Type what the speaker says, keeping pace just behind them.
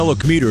Fellow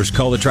commuters,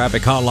 call the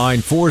traffic hotline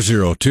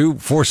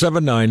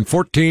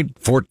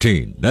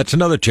 402-479-1414. That's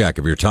another check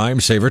of your time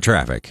saver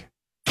traffic.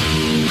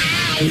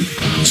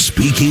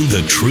 Speaking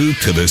the truth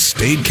to the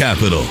state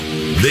capitol.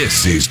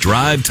 This is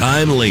Drive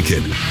Time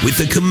Lincoln with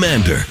the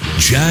Commander,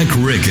 Jack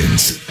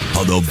Rickens,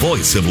 on the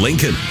voice of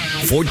Lincoln,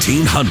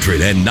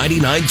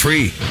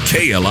 1499.3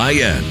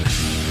 KLIN.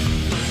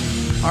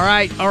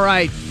 All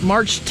right.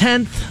 March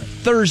 10th,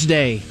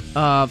 Thursday.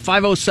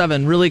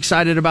 5:07. Really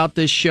excited about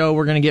this show.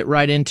 We're going to get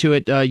right into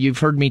it. You've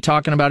heard me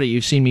talking about it.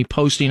 You've seen me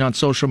posting on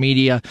social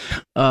media.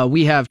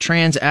 We have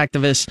trans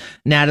activist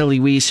Natalie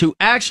Weiss, who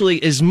actually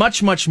is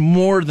much, much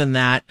more than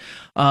that.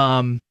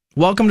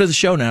 Welcome to the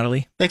show,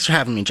 Natalie. Thanks for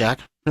having me, Jack.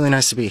 Really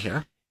nice to be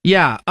here.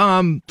 Yeah.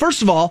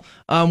 First of all,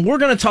 we're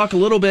going to talk a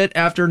little bit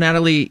after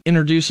Natalie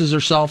introduces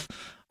herself,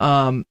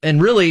 and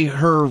really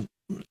her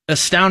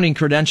astounding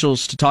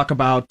credentials to talk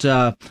about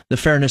the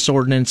fairness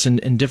ordinance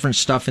and different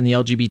stuff in the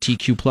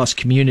LGBTQ plus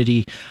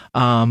community.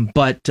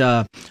 But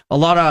a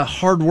lot of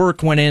hard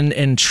work went in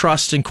and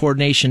trust and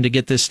coordination to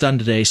get this done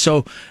today.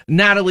 So,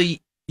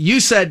 Natalie,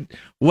 you said,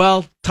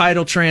 well,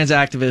 title trans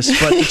activist,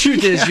 but the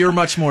truth is you're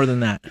much more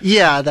than that.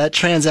 Yeah, that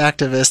trans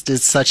activist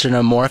is such an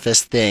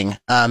amorphous thing.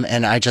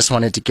 And I just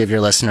wanted to give your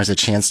listeners a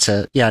chance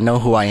to, know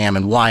who I am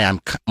and why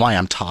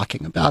I'm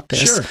talking about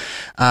this. Sure.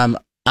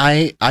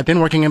 I've been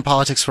working in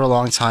politics for a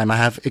long time. I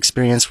have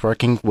experience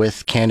working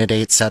with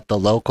candidates at the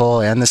local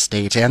and the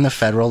state and the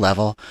federal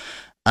level.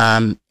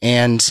 And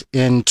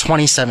in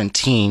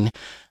 2017,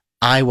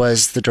 I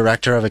was the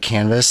director of a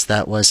canvass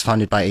that was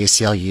funded by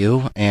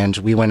ACLU, and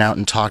we went out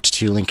and talked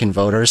to Lincoln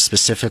voters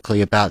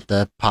specifically about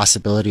the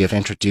possibility of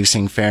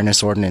introducing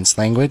fairness ordinance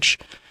language.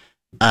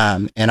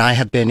 And I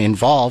have been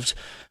involved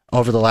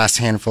over the last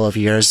handful of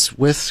years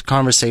with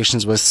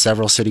conversations with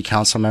several city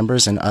council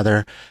members and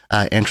other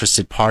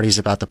interested parties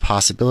about the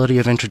possibility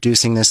of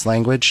introducing this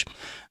language.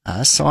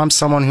 So I'm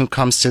someone who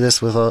comes to this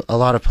with a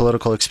lot of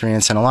political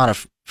experience and a lot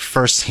of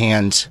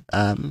firsthand,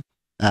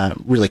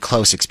 really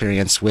close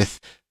experience with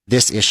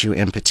this issue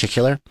in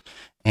particular,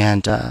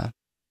 and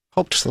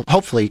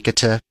hopefully get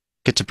to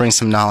bring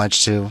some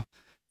knowledge to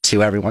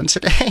everyone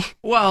today.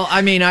 Well,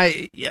 I mean,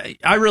 I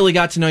really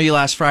got to know you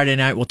last Friday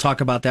night. We'll talk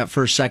about that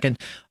for a second.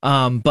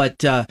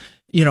 But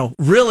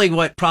really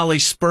what probably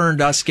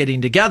spurred us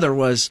getting together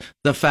was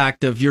the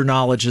fact of your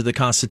knowledge of the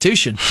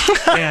Constitution.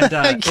 And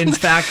in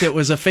fact, it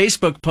was a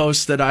Facebook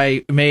post that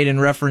I made in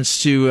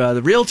reference to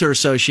the Realtor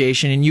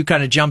Association, and you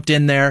kind of jumped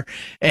in there.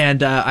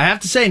 And I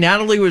have to say,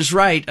 Natalie was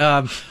right.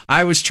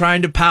 I was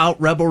trying to pout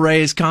Rebel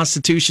Ray's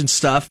Constitution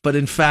stuff, but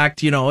in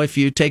fact, if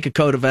you take a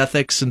code of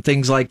ethics and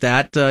things like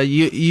that,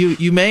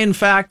 you may in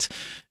fact...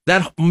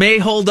 that may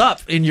hold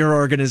up in your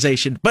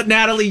organization. But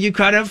Natalie, you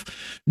kind of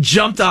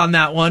jumped on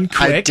that one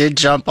quick. I did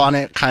jump on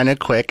it kind of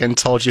quick and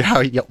told you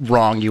how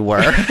wrong you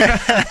were.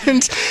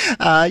 And,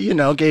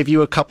 gave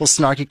you a couple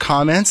snarky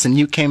comments, and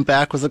you came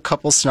back with a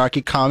couple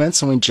snarky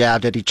comments, and we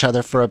jabbed at each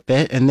other for a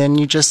bit. And then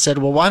you just said,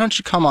 well, why don't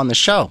you come on the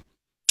show?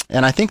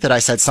 And I think that I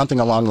said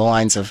something along the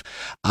lines of,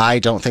 I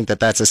don't think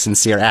that that's a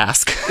sincere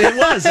ask. It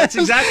was. That's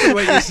exactly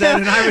what you said.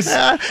 And I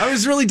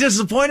was really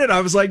disappointed. I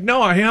was like,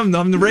 no, I am.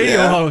 I'm the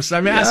radio host.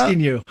 I'm asking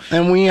you.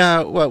 And we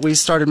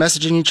started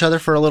messaging each other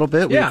for a little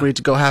bit. We agreed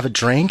to go have a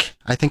drink.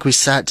 I think we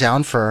sat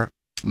down for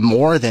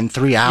more than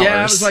 3 hours. Yeah,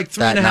 it was like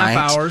 3.5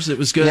 hours. It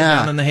was good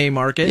down in the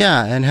Haymarket.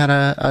 Yeah, and had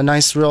a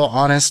nice, real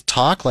honest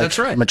talk like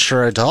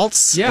mature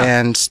adults. Yeah.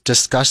 And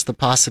discussed the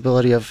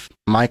possibility of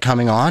my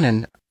coming on.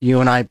 And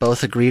you and I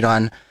both agreed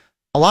on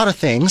a lot of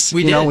things.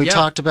 We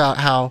talked about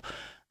how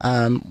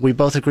we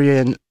both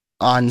agree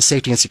on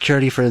safety and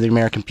security for the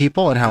American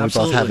people, and how we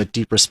both have a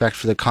deep respect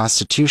for the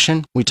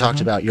Constitution. We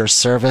talked about your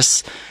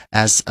service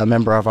as a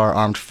member of our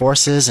armed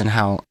forces, and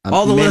how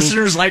all the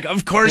listeners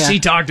of course he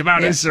talked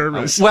about his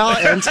service. Well,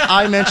 and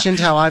I mentioned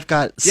how I've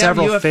got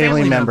several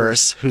family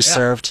members who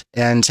served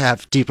and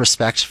have deep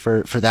respect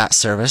for that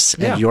service,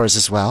 and yours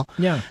as well.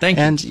 Yeah, thank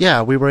you. And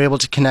we were able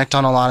to connect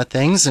on a lot of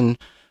things, and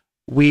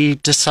we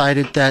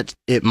decided that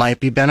it might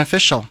be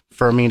beneficial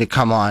for me to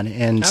come on.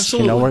 And,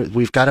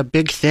 we've got a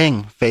big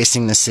thing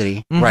facing the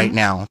city right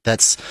now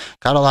that's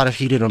got a lot of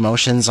heated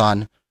emotions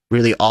on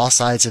really all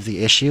sides of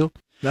the issue.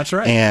 That's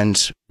right.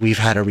 And we've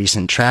had a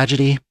recent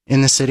tragedy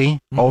in the city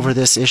over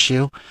this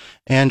issue.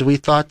 And we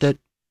thought that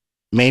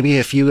maybe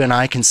if you and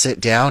I can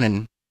sit down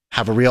and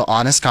have a real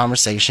honest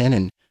conversation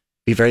and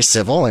be very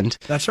civil and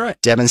that's right,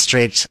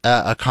 demonstrate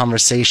a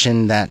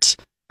conversation that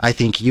I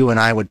think you and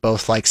I would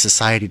both like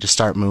society to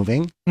start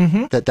moving,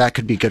 that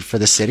could be good for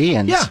the city,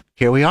 and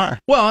here we are.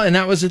 Well, and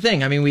that was the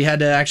thing. I mean, we had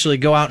to actually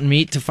go out and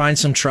meet to find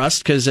some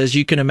trust, because as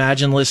you can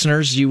imagine,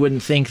 listeners, you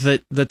wouldn't think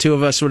that the two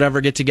of us would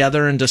ever get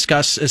together and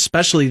discuss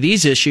especially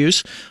these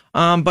issues.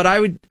 But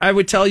I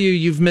would tell you,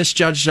 you've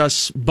misjudged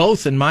us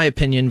both, in my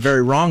opinion,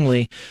 very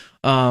wrongly.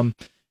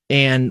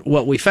 And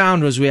what we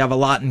found was we have a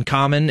lot in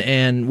common,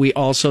 and we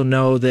also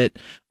know that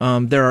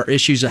there are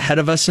issues ahead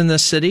of us in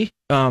this city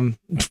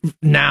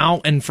now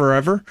and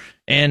forever.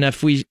 And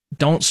if we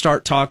don't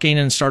start talking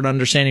and start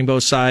understanding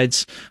both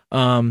sides,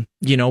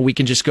 we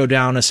can just go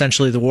down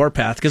essentially the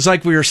warpath. Because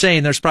like we were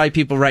saying, there's probably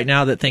people right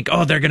now that think,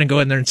 oh, they're going to go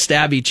in there and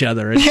stab each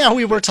other. Yeah,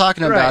 we were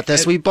talking about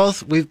this. We've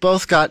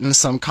both gotten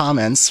some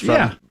comments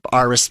from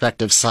our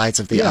respective sides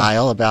of the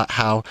aisle about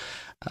how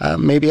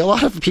maybe a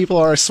lot of people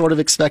are sort of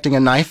expecting a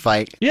knife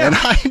fight. Yeah. And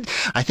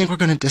I think we're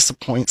going to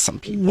disappoint some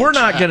people. We're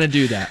not going to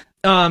do that.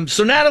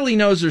 So Natalie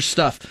knows her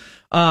stuff.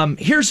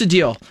 Here's the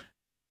deal.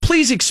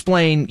 Please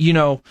explain,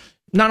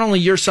 not only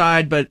your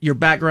side, but your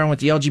background with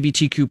the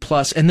LGBTQ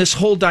plus and this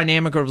whole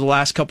dynamic over the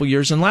last couple of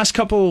years and last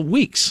couple of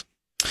weeks.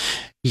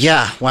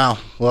 Yeah. Wow.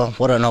 Well,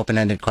 what an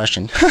open-ended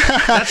question.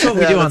 That's what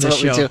we do on this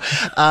show.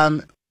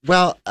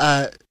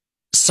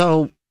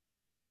 So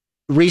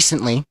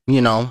recently,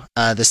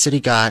 the city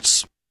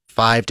got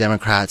 5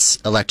 Democrats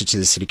elected to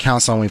the city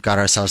council, and we've got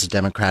ourselves a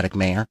Democratic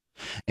mayor.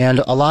 And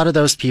a lot of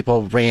those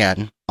people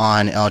ran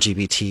on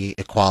LGBT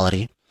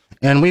equality.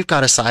 And we've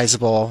got a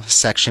sizable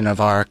section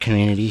of our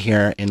community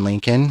here in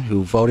Lincoln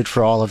who voted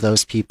for all of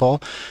those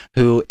people,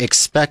 who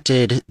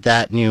expected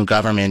that new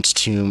government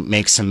to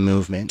make some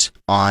movement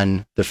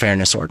on the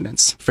Fairness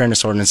Ordinance.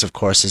 Fairness Ordinance, of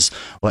course, is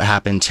what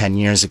happened 10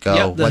 years ago.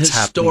 Yeah, the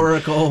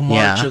historical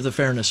march of the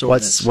Fairness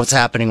Ordinance. What's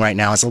happening right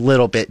now is a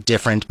little bit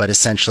different, but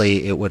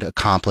essentially it would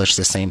accomplish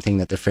the same thing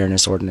that the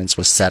Fairness Ordinance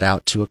was set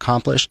out to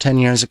accomplish 10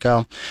 years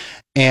ago.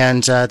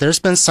 And there's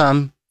been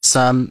some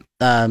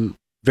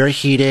very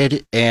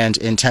heated and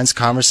intense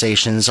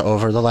conversations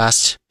over the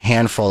last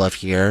handful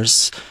of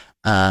years.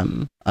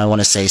 I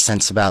want to say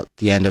since about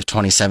the end of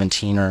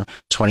 2017 or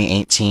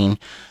 2018,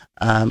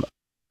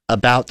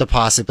 about the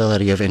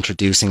possibility of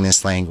introducing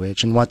this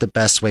language and what the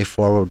best way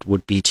forward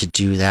would be to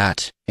do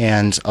that.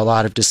 And a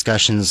lot of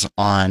discussions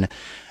on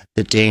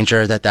the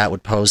danger that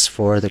would pose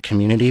for the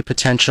community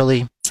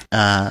potentially,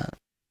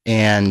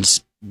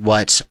 and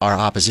what our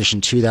opposition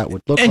to that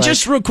would look like. And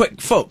just real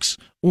quick, folks,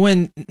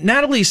 when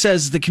Natalie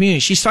says the community,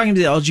 she's talking to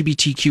the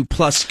LGBTQ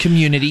plus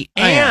community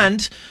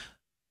and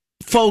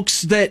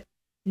folks that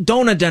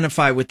don't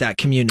identify with that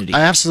community.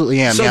 I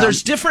absolutely am. So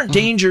there's different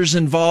dangers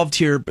involved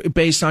here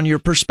based on your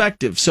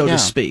perspective, so to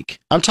speak.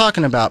 I'm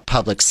talking about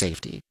public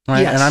safety,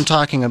 right? Yes. And I'm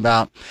talking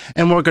about,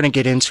 and we're going to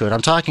get into it,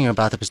 I'm talking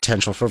about the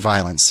potential for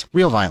violence,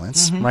 real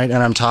violence, right?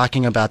 And I'm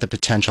talking about the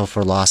potential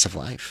for loss of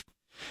life.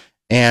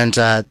 And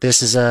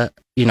this is a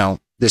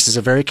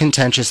very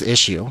contentious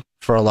issue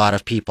for a lot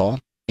of people.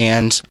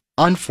 And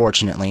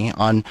unfortunately,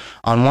 on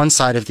one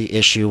side of the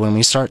issue, when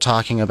we start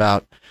talking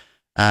about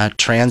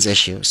trans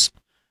issues,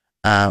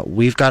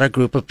 we've got a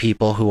group of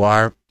people who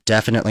are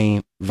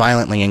definitely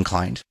violently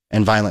inclined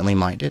and violently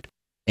minded,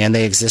 and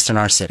they exist in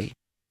our city.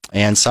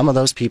 And some of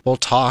those people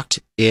talked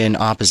in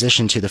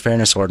opposition to the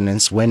Fairness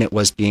Ordinance when it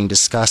was being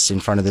discussed in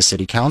front of the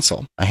city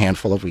council a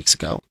handful of weeks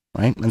ago,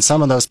 right? And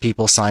some of those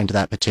people signed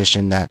that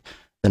petition that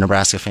the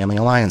Nebraska Family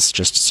Alliance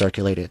just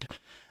circulated.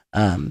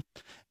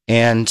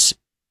 And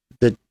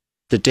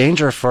the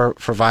danger for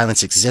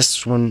violence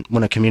exists when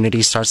a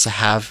community starts to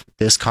have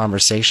this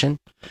conversation.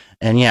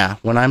 And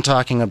when I'm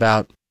talking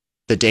about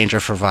the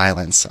danger for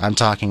violence, I'm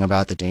talking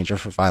about the danger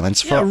for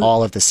violence for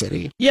all of the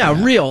city. Yeah,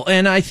 real.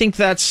 And I think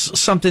that's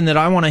something that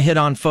I want to hit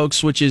on,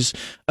 folks, which is,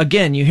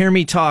 again, you hear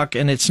me talk,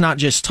 and it's not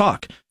just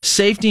talk.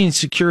 Safety and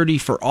security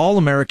for all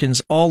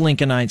Americans, all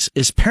Lincolnites,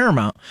 is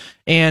paramount.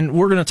 And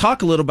we're going to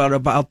talk a little bit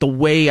about the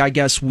way, I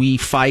guess, we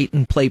fight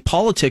and play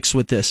politics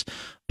with this.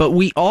 But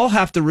we all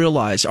have to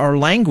realize our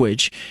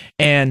language,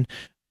 and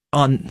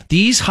on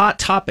these hot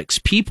topics,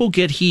 people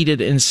get heated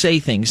and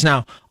say things.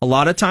 Now, a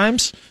lot of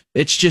times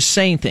it's just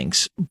saying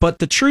things. But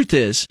the truth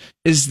is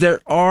there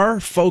are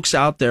folks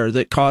out there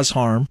that cause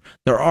harm.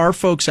 There are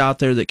folks out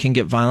there that can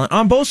get violent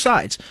on both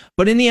sides.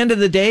 But in the end of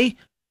the day,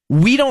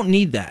 we don't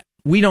need that.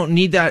 We don't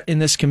need that in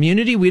this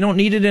community. We don't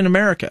need it in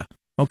America.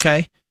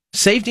 Okay?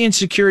 Safety and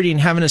security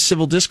and having a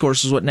civil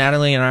discourse is what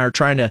Natalie and I are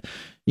trying to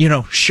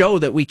show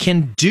that we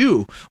can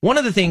do. One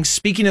of the things,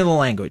 speaking of the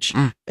language,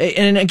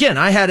 and again,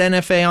 I had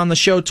NFA on the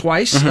show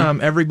twice.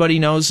 Everybody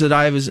knows that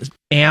I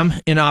am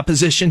in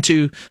opposition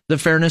to the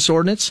Fairness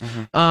Ordinance.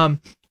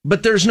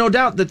 But there's no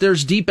doubt that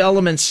there's deep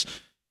elements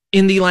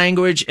in the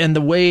language and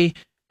the way,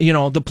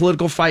 the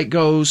political fight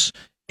goes.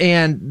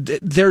 And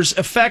there's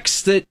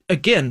effects that,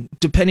 again,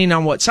 depending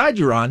on what side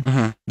you're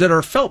on, that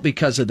are felt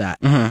because of that.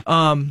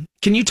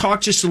 Can you talk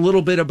just a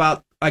little bit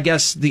about, I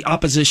guess, the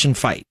opposition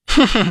fight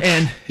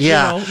and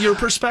your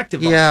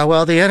perspective on it? Yeah,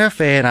 well, the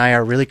NFA and I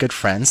are really good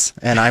friends,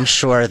 and I'm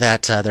sure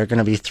that they're going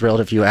to be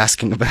thrilled of you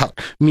asking about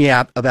me,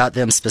 about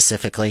them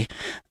specifically.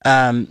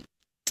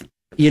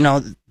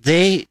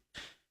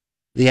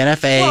 The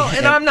NFA. Well,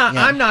 and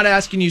I'm not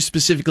asking you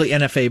specifically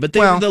NFA, but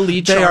they're the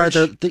lead charge.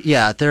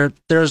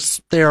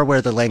 They are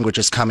where the language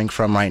is coming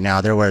from right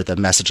now. They're where the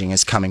messaging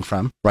is coming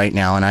from right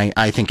now, and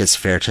I think it's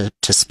fair to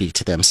speak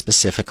to them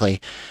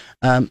specifically.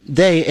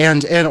 They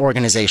and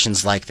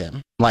organizations like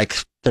them, like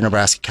the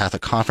Nebraska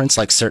Catholic Conference,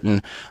 like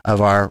certain of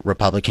our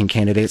Republican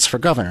candidates for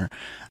governor,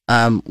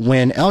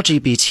 When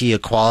LGBT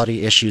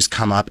equality issues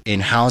come up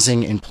in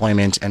housing,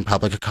 employment, and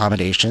public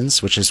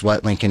accommodations, which is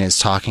what Lincoln is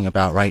talking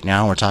about right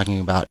now, we're talking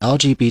about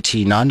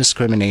LGBT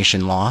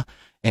non-discrimination law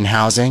in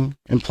housing,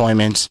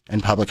 employment,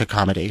 and public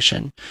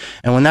accommodation.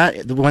 And when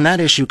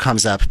that issue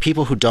comes up,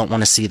 people who don't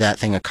want to see that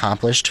thing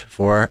accomplished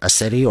for a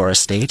city or a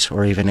state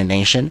or even a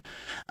nation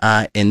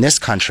in this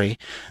country,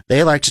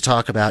 they like to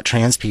talk about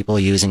trans people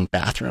using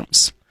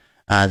bathrooms.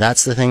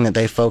 That's the thing that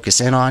they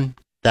focus in on.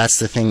 That's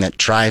the thing that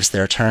drives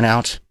their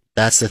turnout.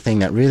 That's the thing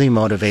that really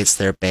motivates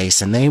their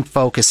base, and they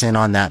focus in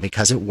on that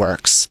because it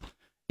works.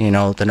 You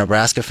know, the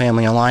Nebraska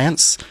Family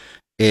Alliance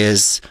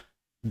is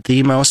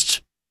the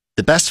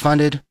best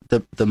funded,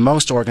 the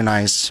most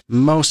organized,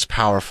 most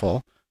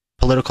powerful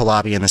political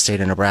lobby in the state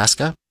of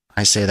Nebraska.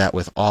 I say that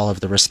with all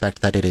of the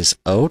respect that it is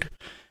owed.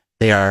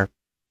 They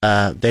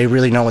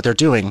really know what they're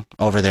doing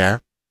over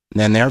there,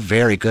 and they're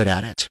very good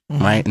at it,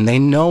 right? And they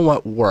know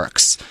what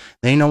works.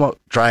 They know what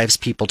drives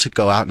people to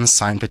go out and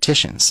sign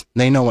petitions.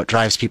 They know what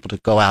drives people to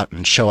go out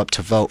and show up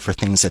to vote for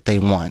things that they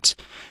want.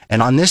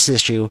 And on this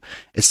issue,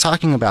 it's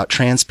talking about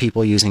trans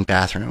people using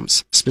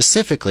bathrooms,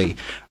 specifically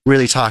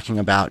really talking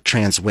about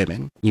trans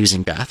women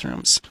using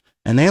bathrooms.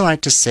 And they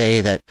like to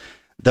say that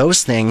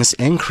those things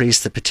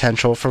increase the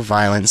potential for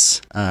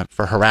violence,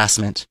 for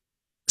harassment,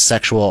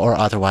 sexual or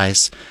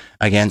otherwise,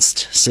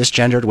 against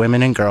cisgendered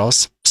women and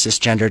girls.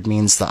 Cisgendered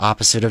means the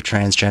opposite of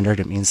transgendered.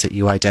 It means that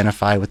you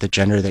identify with the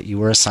gender that you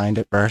were assigned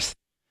at birth.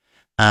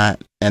 And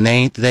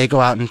they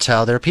go out and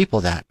tell their people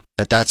that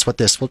that's what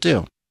this will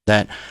do.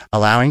 That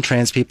allowing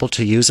trans people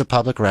to use a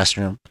public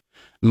restroom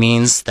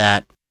means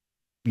that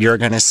you're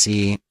going to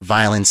see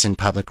violence in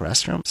public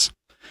restrooms.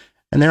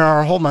 And there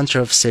are a whole bunch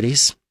of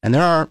cities, and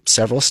there are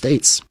several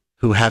states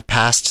who have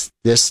passed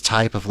this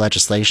type of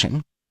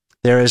legislation.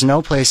 There is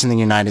no place in the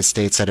United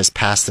States that has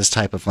passed this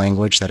type of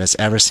language that has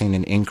ever seen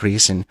an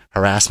increase in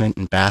harassment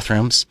in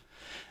bathrooms.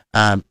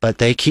 But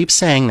they keep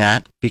saying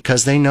that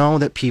because they know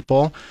that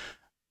people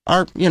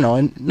are,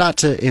 and not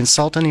to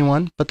insult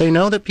anyone, but they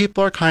know that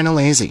people are kind of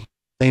lazy.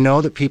 They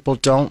know that people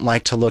don't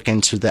like to look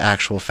into the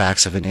actual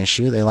facts of an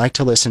issue. They like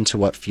to listen to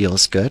what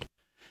feels good.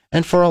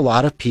 And for a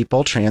lot of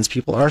people, trans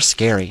people are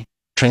scary.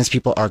 Trans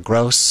people are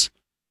gross.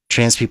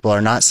 Trans people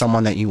are not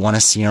someone that you want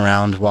to see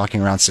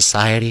walking around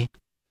society.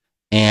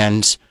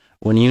 And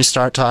when you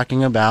start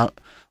talking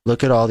about,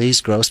 look at all these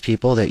gross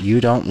people that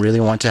you don't really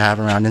want to have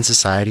around in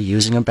society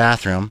using a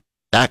bathroom,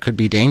 that could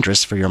be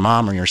dangerous for your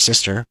mom or your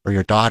sister or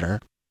your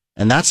daughter.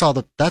 And that's all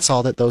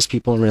that those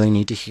people really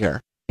need to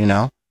hear,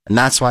 And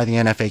that's why the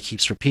NFA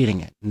keeps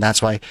repeating it. And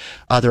that's why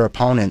other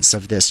opponents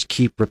of this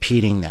keep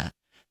repeating that.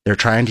 They're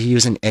trying to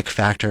use an ick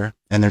factor,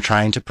 and they're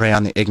trying to prey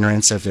on the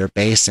ignorance of their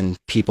base and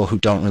people who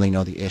don't really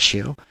know the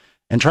issue,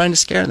 and trying to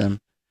scare them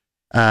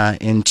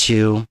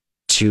into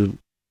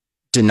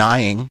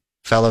denying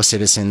fellow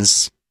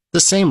citizens the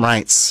same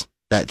rights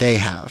that they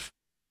have.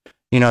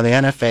 The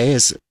NFA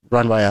is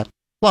run by a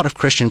lot of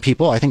Christian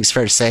people. I think it's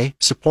fair to say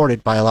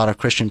supported by a lot of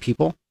Christian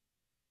people.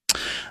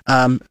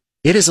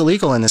 It is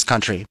illegal in this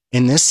country,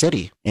 in this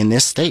city, in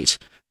this state,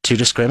 to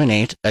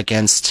discriminate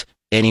against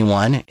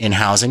anyone in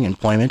housing,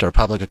 employment, or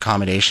public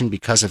accommodation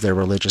because of their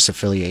religious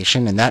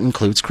affiliation, and that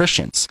includes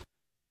Christians.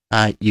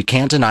 You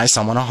can't deny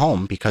someone a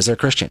home because they're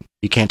Christian.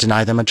 You can't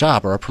deny them a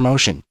job or a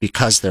promotion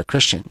because they're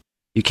Christian.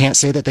 You can't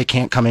say that they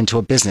can't come into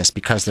a business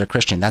because they're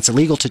Christian. That's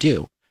illegal to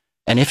do.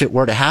 And if it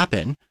were to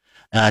happen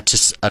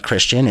to a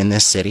Christian in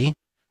this city,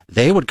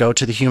 they would go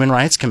to the Human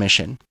Rights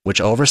Commission,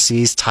 which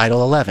oversees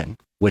Title 11,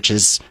 which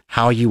is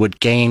how you would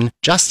gain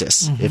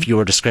justice if you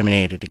were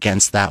discriminated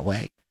against that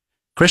way.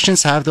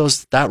 Christians have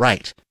that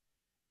right.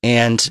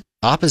 And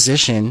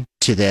opposition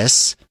to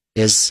this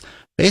is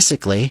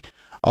basically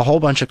a whole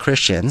bunch of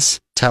Christians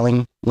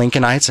telling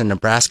Lincolnites and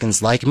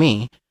Nebraskans like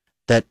me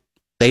that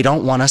they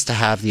don't want us to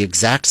have the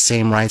exact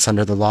same rights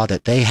under the law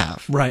that they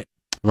have. Right.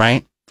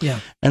 Right? Yeah.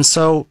 And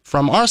so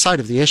from our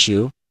side of the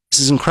issue, this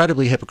is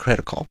incredibly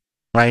hypocritical,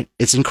 right?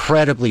 It's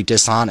incredibly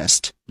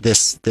dishonest,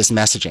 this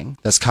messaging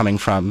that's coming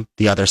from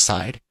the other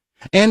side.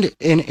 And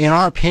in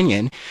our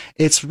opinion,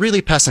 it's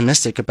really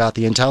pessimistic about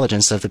the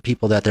intelligence of the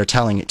people that they're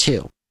telling it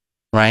to,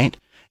 right?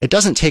 It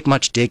doesn't take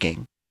much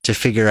digging to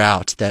figure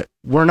out that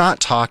we're not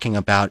talking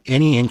about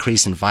any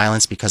increase in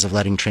violence because of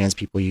letting trans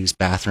people use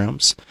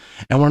bathrooms.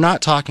 And we're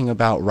not talking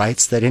about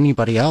rights that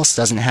anybody else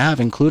doesn't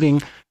have,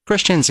 including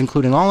Christians,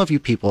 including all of you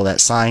people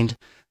that signed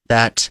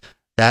that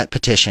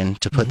petition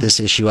to put this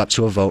issue up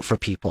to a vote for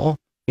people.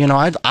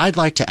 I'd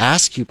like to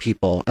ask you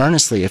people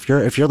earnestly, if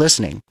you're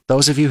listening,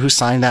 those of you who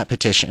signed that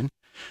petition,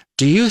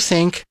 do you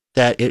think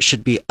that it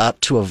should be up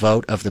to a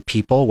vote of the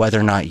people whether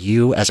or not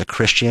you as a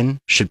Christian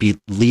should be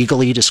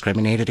legally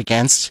discriminated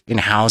against in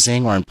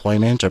housing or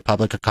employment or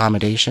public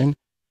accommodation?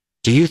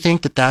 Do you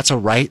think that that's a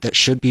right that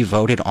should be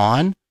voted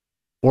on?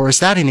 Or is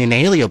that an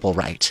inalienable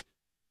right?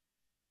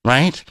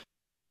 Right?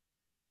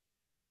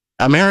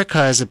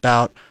 America is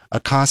about a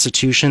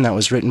constitution that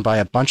was written by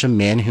a bunch of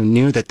men who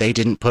knew that they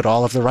didn't put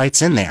all of the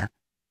rights in there.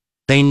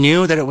 They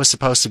knew that it was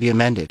supposed to be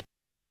amended.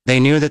 They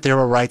knew that there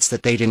were rights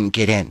that they didn't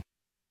get in,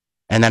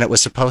 and that it was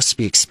supposed to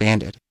be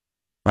expanded.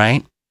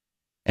 right?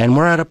 And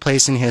we're at a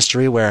place in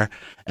history where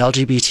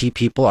LGBT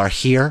people are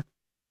here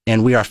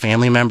and we are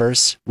family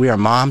members. We are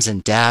moms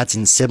and dads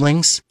and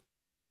siblings,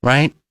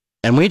 right?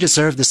 And we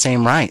deserve the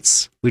same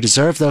rights. We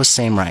deserve those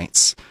same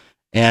rights.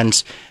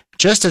 And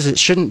just as it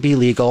shouldn't be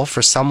legal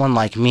for someone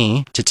like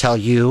me to tell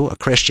you, a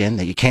Christian,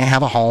 that you can't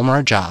have a home or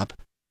a job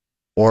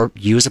or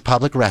use a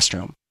public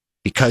restroom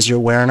because you're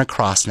wearing a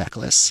cross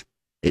necklace,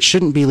 it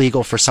shouldn't be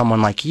legal for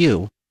someone like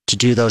you to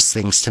do those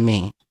things to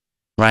me,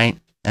 right?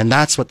 And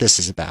that's what this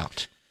is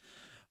about.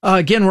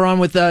 Again, we're on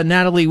with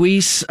Natalie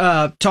Weiss,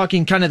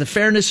 talking kind of the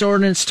fairness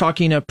ordinance,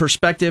 talking a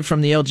perspective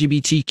from the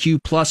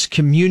LGBTQ plus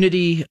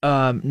community.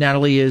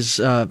 Natalie is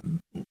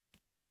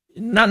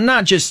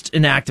not just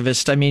an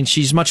activist. I mean,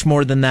 she's much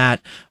more than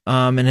that,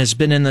 and has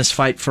been in this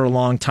fight for a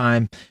long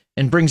time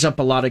and brings up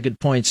a lot of good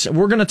points.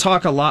 We're going to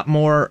talk a lot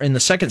more in the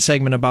second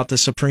segment about the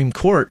Supreme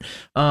Court.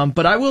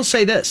 But I will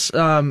say this,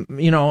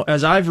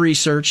 as I've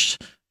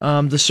researched,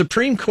 the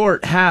Supreme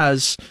Court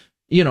has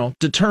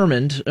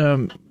determined,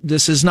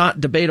 this is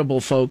not debatable,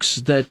 folks,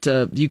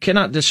 that you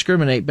cannot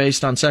discriminate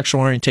based on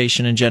sexual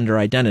orientation and gender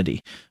identity.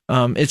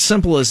 It's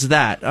simple as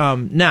that.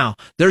 Now,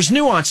 there's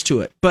nuance to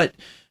it, but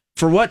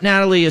for what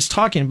Natalie is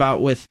talking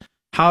about with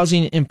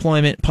housing,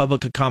 employment,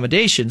 public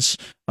accommodations,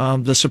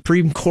 the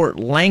Supreme Court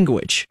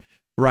language,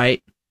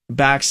 right,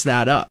 backs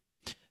that up.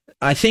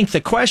 I think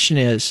the question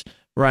is,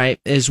 right,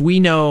 is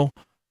we know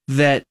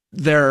that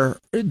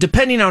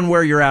depending on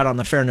where you're at on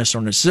the fairness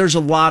ordinance, there's a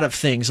lot of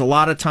things. A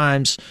lot of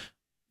times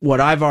what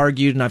I've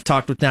argued, and I've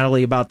talked with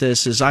Natalie about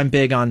this, is I'm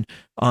big on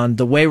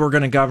the way we're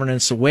going to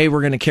governance, the way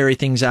we're going to carry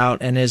things out,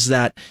 and is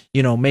that,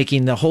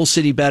 making the whole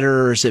city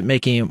better, or is it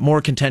making it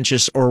more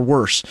contentious or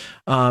worse?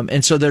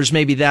 And so there's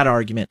maybe that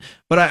argument.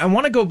 But I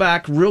want to go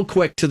back real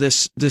quick to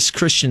this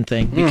Christian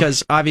thing,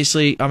 because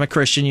obviously I'm a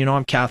Christian,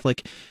 I'm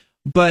Catholic,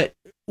 but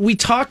we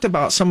talked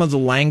about some of the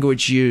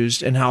language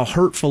used and how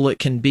hurtful it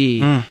can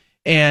be.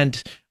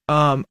 And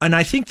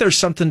I think there's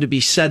something to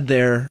be said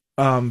there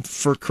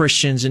for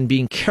Christians in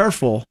being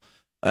careful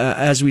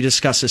as we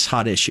discuss this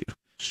hot issue,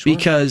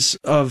 because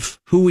of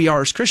who we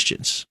are as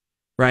Christians,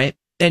 right?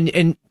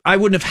 And I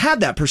wouldn't have had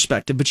that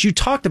perspective, but you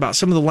talked about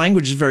some of the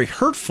language is very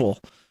hurtful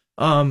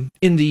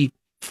in the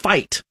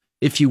fight,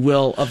 if you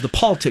will, of the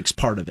politics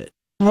part of it.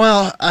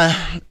 Well,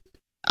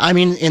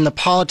 in the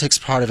politics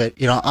part of it,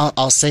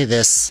 I'll say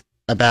this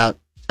about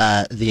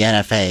the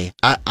NFA.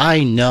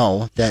 I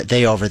know that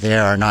they over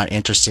there are not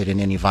interested in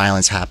any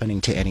violence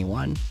happening to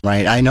anyone,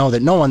 right? I know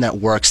that no one that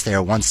works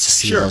there wants to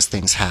see those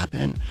things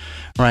happen,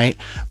 right?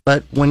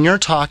 But when you're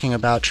talking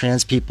about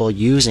trans people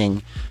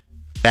using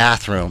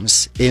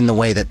bathrooms in the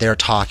way that they're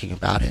talking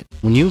about it,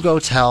 when you go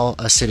tell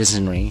a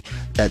citizenry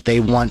that they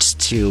want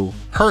to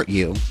hurt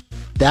you,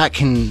 that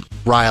can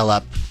rile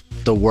up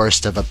the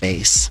worst of a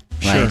base,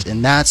 right? Sure.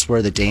 And that's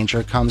where the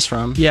danger comes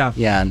from. Yeah.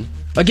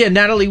 Again,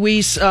 Natalie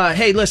Weiss,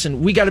 hey,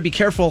 listen, we got to be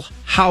careful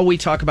how we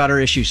talk about our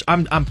issues.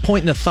 I'm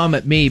pointing the thumb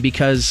at me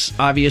because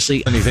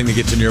obviously... Anything that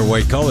gets in your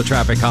way, call the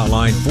traffic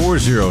hotline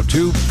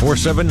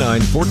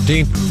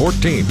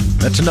 402-479-1414.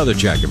 That's another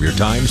check of your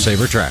time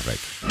saver traffic.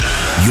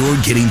 You're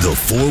getting the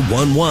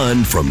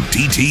 411 from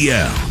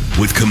DTL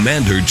with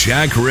Commander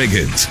Jack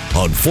Riggins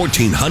on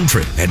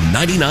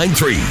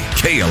 1499.3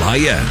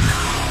 KLIN.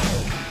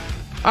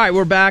 All right,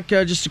 we're back.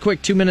 Just a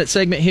quick 2-minute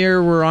segment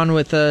here. We're on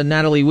with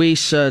Natalie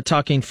Weiss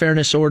talking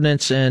fairness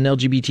ordinance and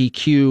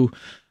LGBTQ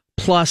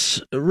plus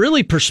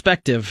really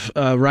perspective,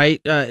 right?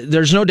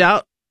 There's no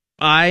doubt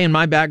I, in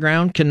my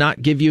background,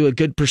 cannot give you a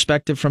good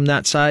perspective from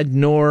that side,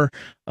 nor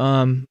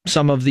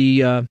some of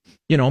the,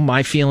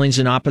 my feelings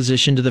in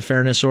opposition to the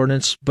fairness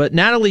ordinance. But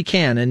Natalie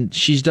can, and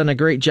she's done a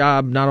great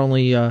job not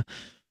only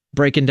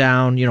breaking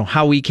down,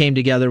 how we came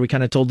together. We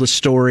kind of told the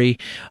story,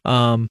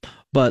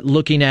 but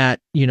looking at,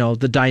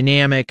 the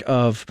dynamic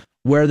of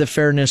where the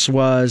fairness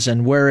was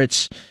and where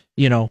it's,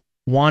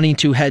 wanting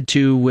to head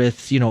to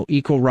with,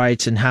 equal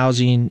rights and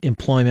housing,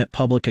 employment,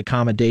 public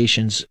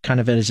accommodations kind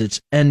of as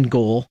its end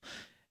goal.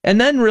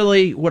 And then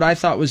really what I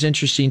thought was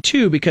interesting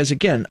too, because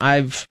again,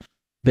 I've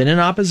been in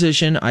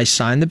opposition. I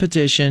signed the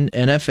petition,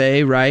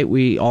 NFA, right?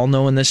 We all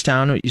know in this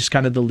town, it's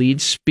kind of the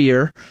lead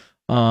spear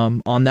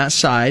on that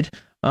side.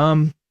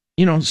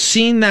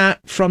 Seeing that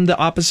from the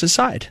opposite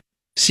side.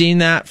 Seeing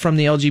that from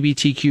the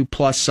LGBTQ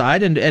plus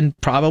side and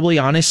probably,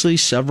 honestly,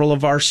 several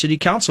of our city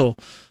council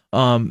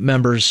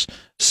members'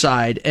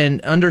 side,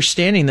 and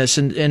understanding this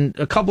and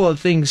a couple of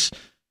things,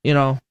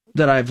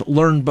 that I've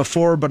learned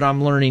before, but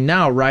I'm learning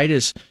now, right,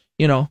 is,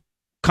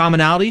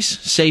 commonalities,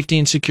 safety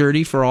and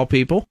security for all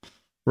people,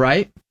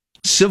 right?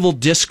 Civil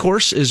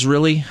discourse is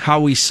really how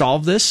we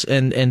solve this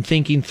and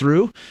thinking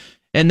through.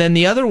 And then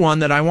the other one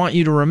that I want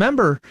you to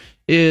remember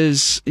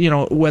is,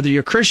 whether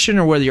you're Christian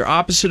or whether you're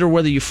opposite or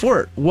whether you're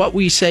for it, what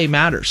we say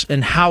matters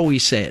and how we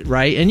say it,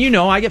 right? And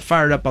I get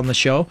fired up on the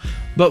show,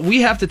 but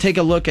we have to take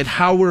a look at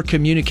how we're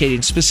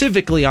communicating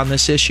specifically on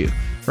this issue,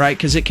 right?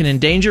 Because it can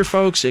endanger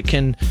folks. It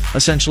can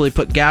essentially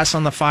put gas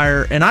on the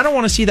fire. And I don't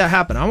want to see that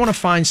happen. I want to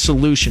find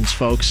solutions,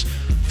 folks.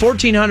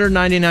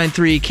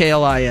 1499.3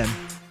 KLIN.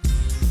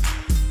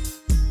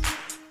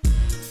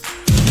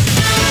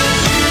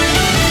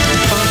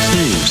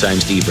 I'm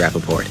Steve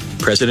Rappaport.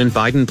 President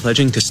Biden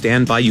pledging to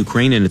stand by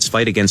Ukraine in its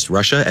fight against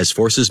Russia as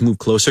forces move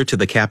closer to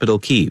the capital,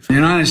 Kyiv. The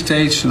United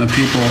States and the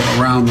people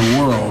around the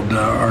world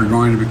are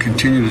going to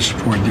continue to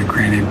support the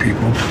Ukrainian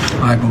people,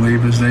 I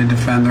believe, as they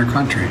defend their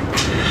country.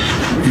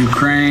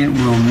 Ukraine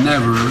will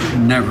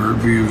never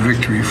be a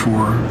victory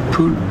for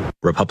Putin.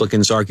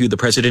 Republicans argue the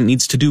president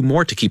needs to do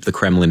more to keep the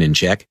Kremlin in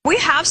check. We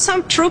have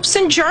some troops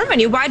in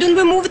Germany. Why don't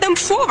we move them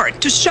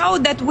forward to show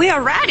that we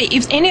are ready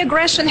if any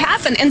aggression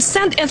happens, and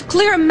send a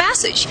clear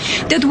message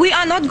that we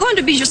are not going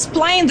to be just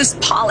playing this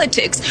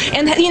politics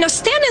and,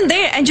 standing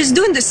there and just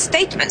doing the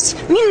statements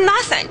mean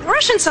nothing.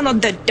 Russians are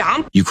not that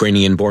dumb.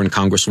 Ukrainian-born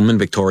Congresswoman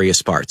Victoria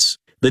Spartz.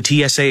 The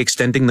TSA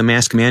extending the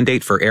mask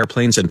mandate for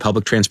airplanes and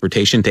public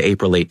transportation to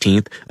April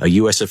 18th. A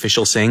U.S.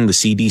 official saying the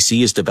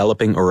CDC is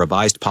developing a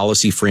revised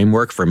policy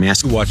framework for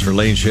mask. Watch for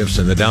lane shifts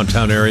in the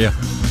downtown area.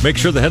 Make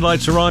sure the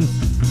headlights are on.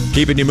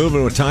 Keeping you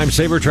moving with time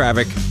saver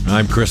traffic.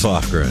 I'm Chris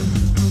Lofgren.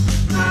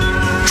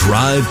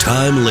 Drive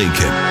Time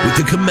Lincoln with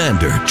the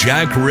Commander,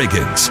 Jack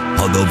Riggins,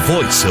 on the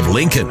voice of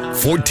Lincoln,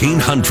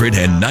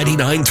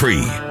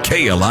 1499.3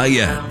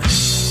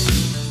 KLIN.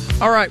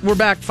 All right, we're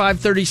back,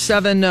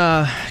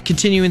 5:37,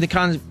 continuing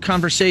the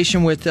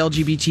conversation with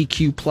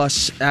LGBTQ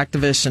plus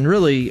activists and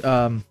really,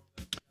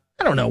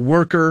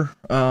 worker.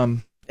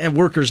 And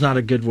worker's not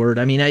a good word.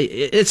 I mean,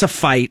 it's a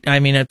fight. I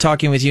mean,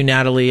 talking with you,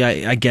 Natalie,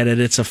 I get it.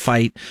 It's a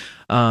fight.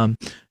 We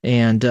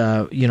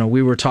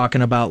were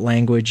talking about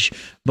language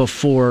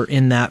before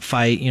in that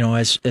fight,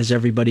 as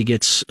everybody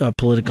gets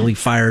politically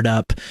fired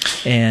up.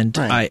 And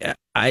right.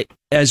 I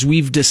as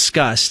we've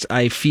discussed,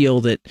 I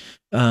feel that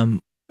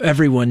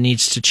everyone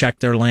needs to check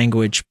their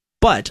language,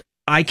 but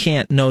I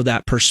can't know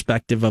that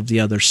perspective of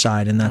the other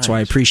side, and that's why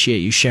I appreciate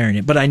you sharing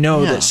it. But I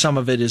know that some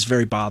of it is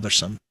very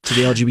bothersome to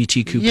the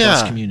LGBTQ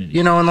plus community.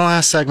 In the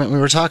last segment, we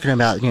were talking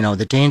about,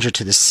 the danger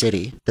to the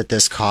city that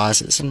this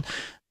causes, and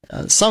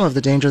some of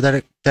the danger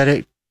that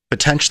it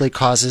potentially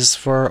causes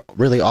for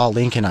really all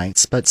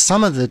Lincolnites. But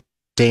some of the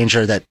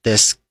danger that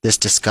this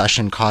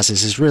discussion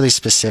causes is really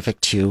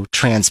specific to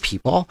trans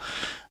people,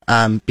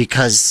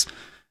 because,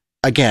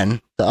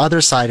 again, the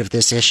other side of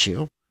this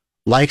issue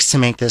likes to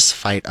make this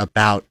fight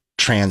about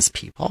trans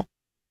people.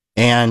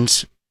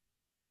 And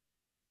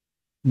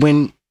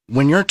when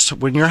you're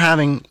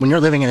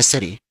living in a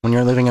city, when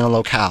you're living in a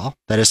locale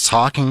that is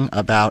talking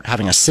about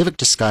having a civic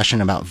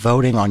discussion about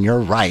voting on your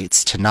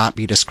rights to not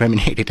be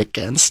discriminated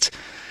against,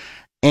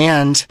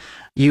 and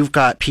you've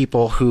got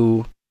people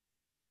who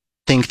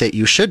think that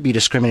you should be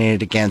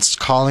discriminated against,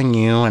 calling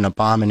you an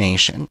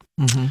abomination,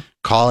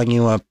 calling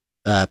you a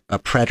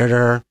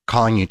predator,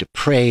 calling you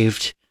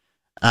depraved,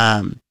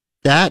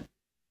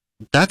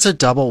 that's a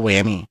double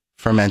whammy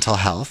for mental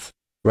health,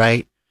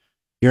 right?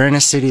 You're in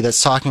a city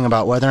that's talking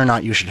about whether or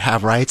not you should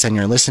have rights, and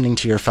you're listening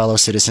to your fellow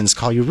citizens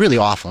call you really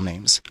awful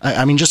names.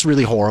 I mean, just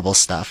really horrible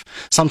stuff.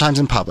 Sometimes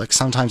in public,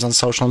 sometimes on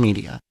social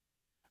media,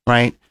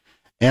 right?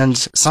 And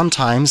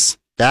sometimes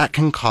that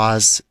can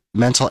cause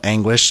mental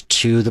anguish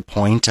to the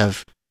point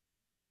of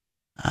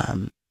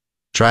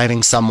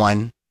driving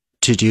someone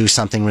to do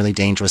something really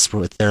dangerous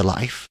with their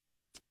life.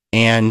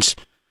 And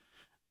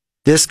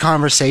this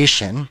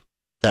conversation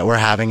that we're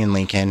having in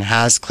Lincoln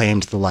has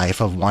claimed the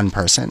life of one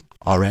person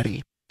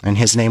already. And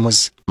his name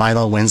was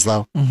Milo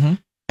Winslow.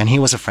 And he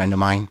was a friend of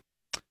mine.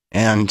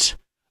 And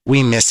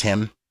we miss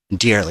him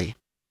dearly.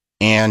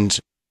 And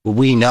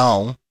we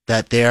know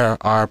that there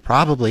are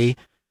probably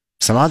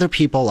some other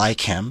people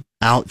like him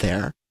out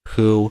there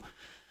who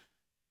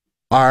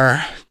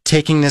are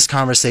taking this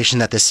conversation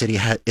that the city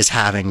is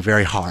having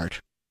very hard.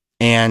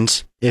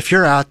 And if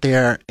you're out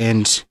there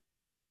and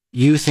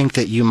you think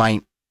that you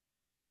might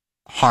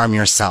harm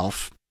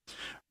yourself,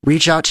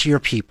 reach out to your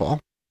people,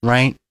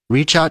 right?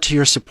 Reach out to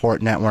your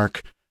support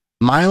network.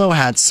 Milo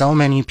had so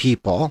many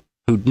people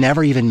who'd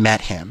never even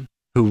met him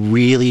who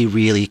really,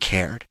 really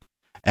cared.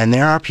 And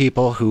there are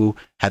people who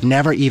have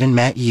never even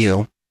met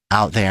you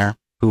out there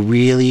who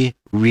really,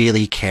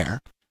 really care.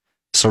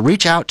 So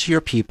reach out to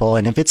your people.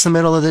 And if it's the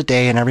middle of the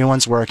day and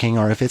everyone's working,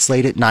 or if it's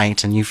late at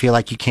night and you feel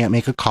like you can't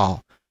make a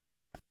call,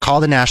 call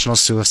the National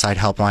Suicide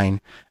Helpline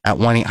at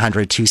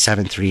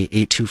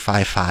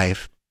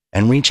 1-800-273-8255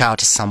 and reach out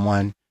to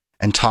someone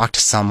and talk to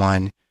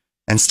someone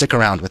and stick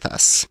around with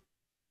us,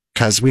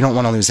 because we don't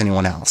want to lose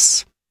anyone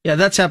else. Yeah,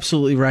 that's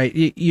absolutely right.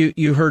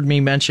 You heard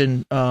me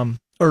mention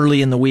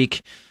early in the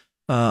week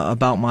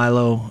about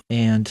Milo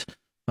and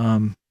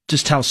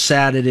just how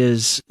sad it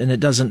is, and it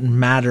doesn't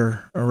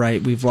matter, all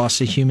right? We've lost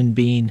a human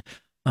being.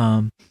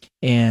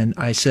 And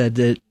I said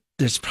that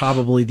it's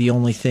probably the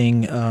only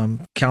thing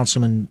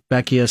Councilman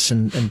Beckius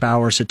and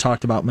Bowers had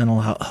talked about mental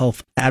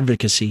health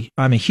advocacy.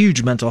 I'm a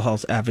huge mental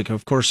health advocate.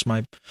 Of course,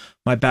 my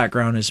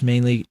background is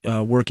mainly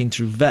working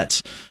through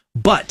vets.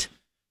 But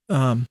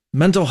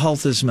mental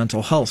health is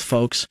mental health,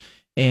 folks.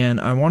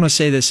 And I want to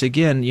say this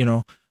again,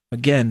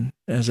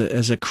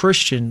 as a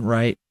Christian,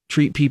 right?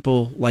 Treat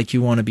people like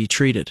you want to be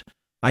treated.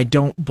 I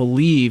don't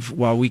believe,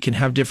 while we can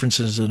have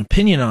differences in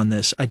opinion on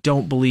this, I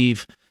don't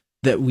believe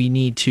that we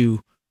need to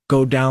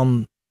go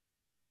down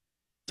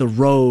the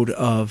road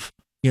of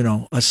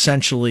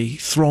essentially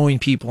throwing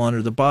people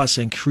under the bus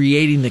and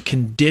creating the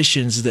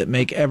conditions that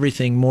make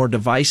everything more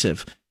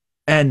divisive.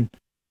 And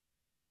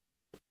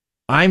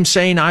I'm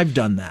saying I've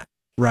done that,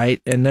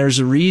 right? And there's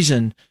a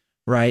reason,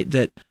 right,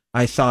 that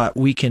I thought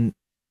we can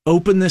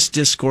open this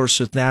discourse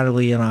with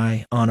Natalie and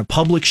I on a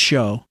public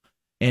show,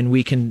 and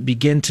we can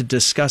begin to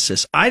discuss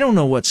this. I don't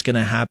know what's going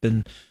to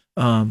happen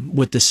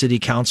with the city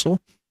council,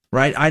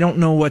 right? I don't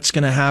know what's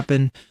going to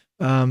happen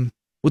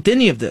with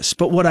any of this.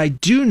 But what I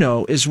do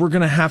know is we're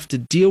going to have to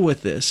deal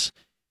with this,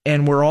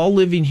 and we're all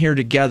living here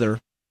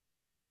together.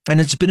 And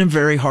it's been a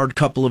very hard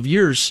couple of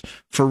years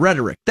for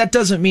rhetoric. That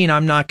doesn't mean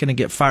I'm not going to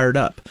get fired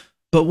up.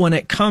 But when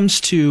it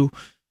comes to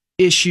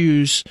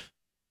issues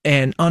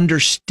and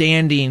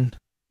understanding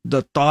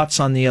the thoughts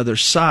on the other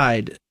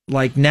side,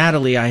 like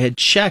Natalie, I had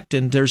checked,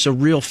 and there's a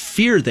real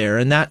fear there.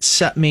 And that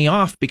set me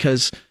off,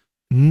 because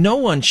no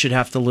one should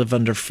have to live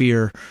under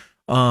fear,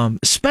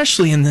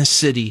 especially in this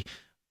city,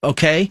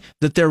 okay,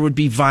 that there would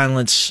be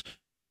violence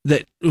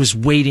that was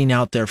waiting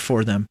out there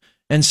for them.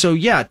 And so,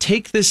 yeah,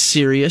 take this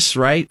serious,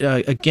 right?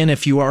 Again,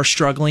 if you are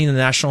struggling, the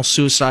National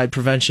Suicide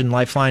Prevention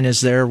Lifeline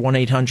is there,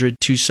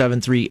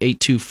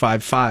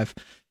 1-800-273-8255.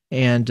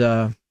 And,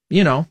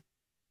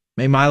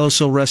 may Milo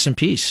still rest in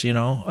peace,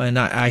 and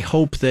I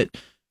hope that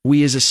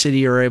we as a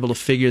city are able to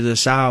figure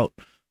this out,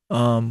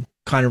 kind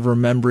of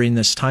remembering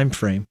this time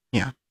frame.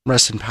 Yeah,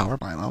 rest in power,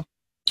 Milo.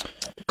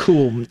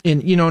 Cool.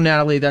 And,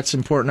 Natalie, that's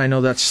important. I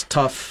know that's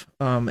tough,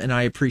 and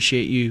I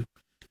appreciate you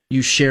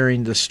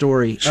sharing the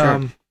story.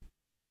 Sure.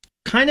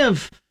 Kind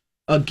of,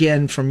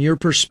 again, from your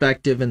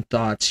perspective and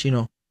thoughts,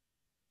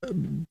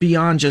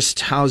 beyond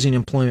just housing,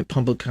 employment,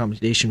 public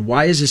accommodation,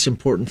 why is this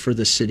important for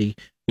the city?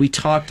 We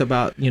talked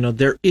about,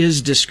 there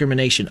is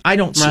discrimination. I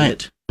don't see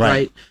it,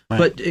 right?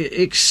 But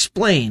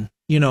explain,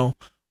 where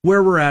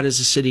we're at as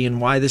a city and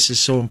why this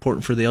is so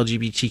important for the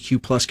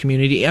LGBTQ plus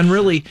community and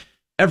really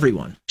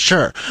everyone.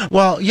 Sure.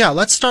 Well, yeah,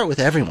 let's start with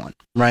everyone,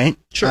 right?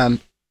 Sure.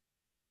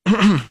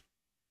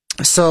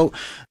 So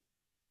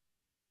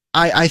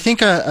I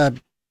think a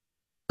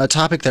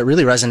topic that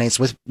really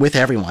resonates with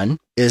everyone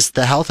is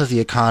the health of the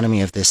economy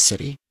of this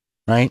city,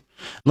 right?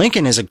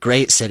 Lincoln is a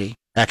great city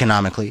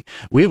economically.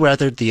 We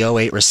weathered the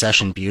 2008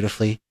 recession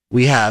beautifully.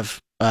 We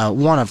have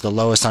one of the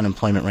lowest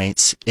unemployment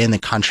rates in the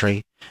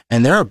country,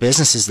 and there are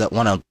businesses that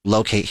want to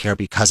locate here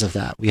because of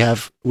that.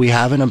 We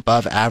have an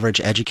above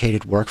average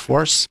educated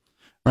workforce,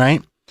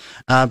 right?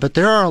 But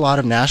there are a lot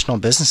of national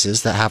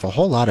businesses that have a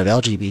whole lot of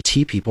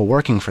LGBT people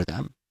working for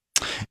them.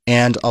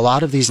 And a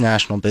lot of these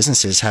national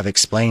businesses have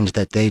explained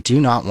that they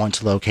do not want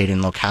to locate in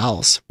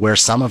locales where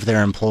some of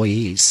their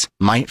employees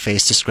might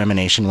face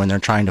discrimination when they're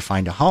trying to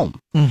find a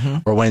home,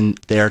 or when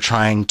they're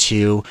trying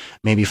to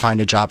maybe find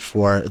a job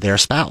for their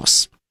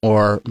spouse,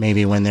 or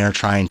maybe when they're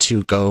trying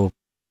to go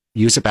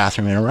use a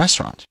bathroom in a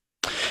restaurant.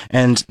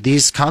 And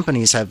these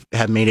companies have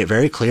made it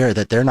very clear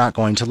that they're not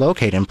going to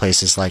locate in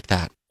places like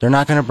that. They're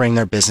not going to bring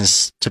their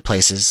business to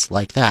places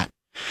like that.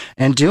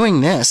 And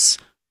doing this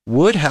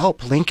would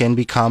help Lincoln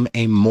become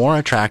a more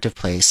attractive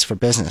place for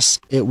business.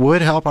 It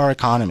would help our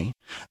economy.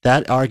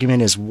 That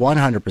argument is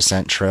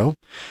 100% true.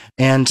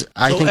 And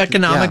I think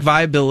economic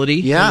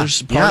viability,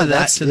 there's part of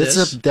that to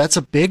this. That's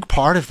a big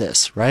part of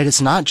this, right? It's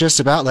not just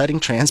about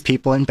letting trans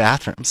people in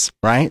bathrooms,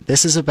 right?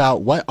 This is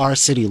about what our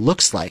city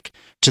looks like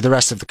to the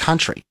rest of the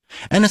country.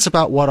 And it's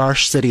about what our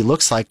city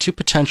looks like to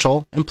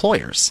potential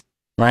employers,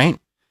 right?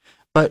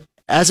 But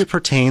as it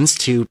pertains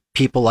to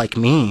people like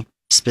me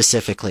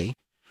specifically,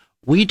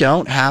 we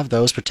don't have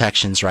those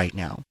protections right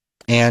now.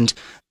 And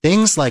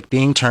things like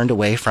being turned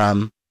away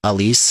from a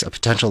lease, a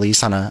potential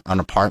lease on an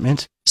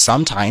apartment,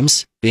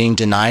 sometimes being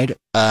denied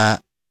a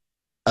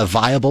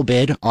viable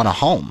bid on a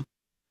home,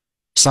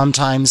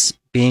 sometimes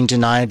being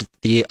denied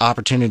the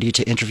opportunity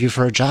to interview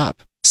for a job,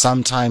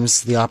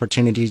 sometimes the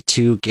opportunity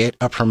to get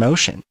a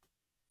promotion.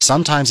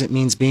 Sometimes it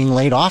means being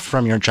laid off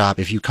from your job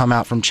if you come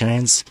out from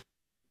trans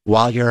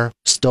while you're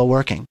still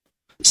working.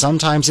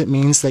 Sometimes it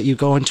means that you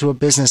go into a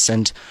business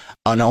and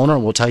an owner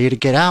will tell you to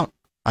get out.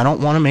 I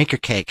don't want to make your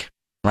cake,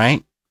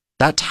 right?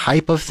 That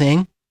type of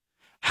thing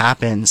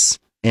happens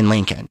in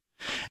Lincoln.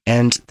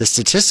 And the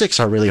statistics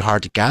are really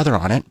hard to gather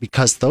on it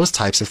because those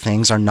types of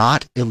things are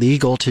not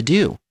illegal to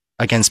do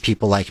against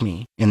people like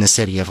me in the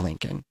city of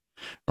Lincoln,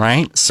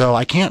 right? So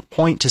I can't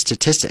point to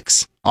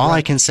statistics. All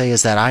I can say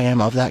is that I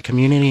am of that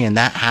community and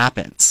that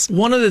happens.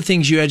 One of the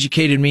things you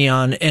educated me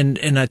on,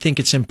 and I think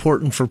it's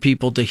important for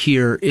people to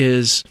hear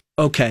is,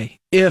 okay,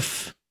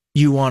 if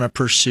you want to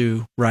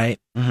pursue, right,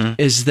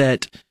 is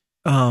that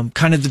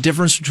kind of the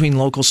difference between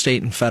local,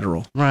 state, and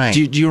federal. Right.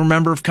 Do you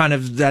remember kind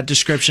of that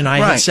description I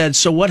had said?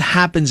 So what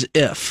happens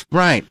if?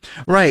 Right.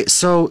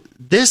 So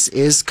this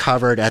is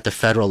covered at the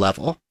federal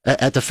level.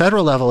 At the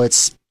federal level,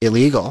 it's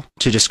illegal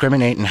to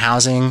discriminate in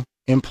housing,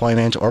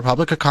 employment, or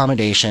public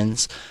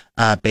accommodations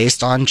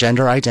based on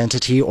gender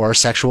identity or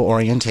sexual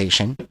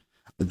orientation.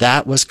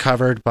 That was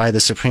covered by the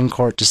Supreme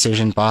Court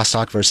decision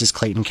Bostock versus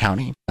Clayton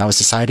County. That was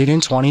decided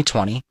in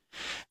 2020.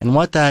 And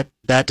what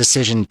that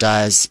decision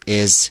does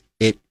is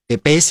it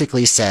It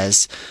basically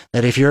says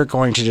that if you're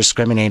going to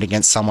discriminate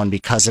against someone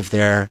because of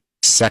their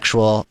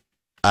sexuality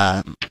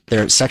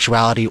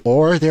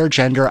or their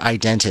gender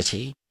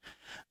identity,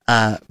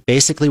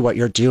 basically what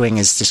you're doing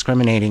is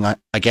discriminating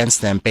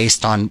against them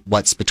based on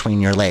what's between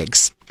your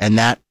legs. And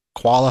that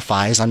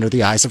qualifies under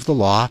the eyes of the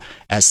law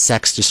as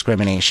sex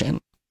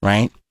discrimination,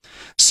 right?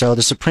 So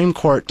the Supreme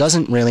Court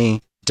doesn't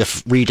really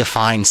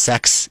redefine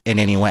sex in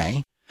any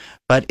way,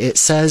 but it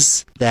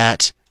says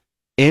that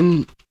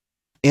in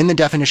the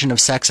definition of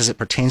sex as it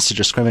pertains to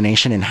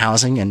discrimination in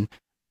housing and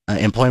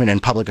employment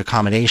and public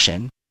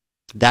accommodation,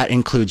 that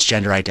includes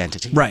gender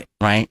identity. Right.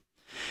 Right.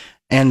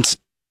 And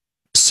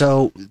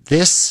so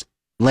this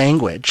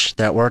language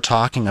that we're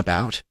talking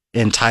about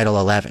in Title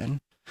 11,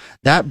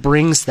 that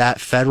brings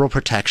that federal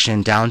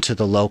protection down to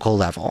the local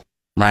level,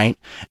 right?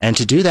 And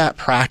to do that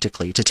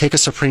practically, to take a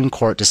Supreme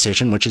Court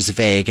decision, which is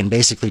vague and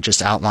basically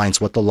just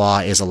outlines what the law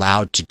is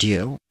allowed to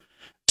do,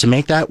 to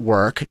make that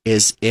work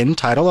is in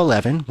Title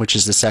 11, which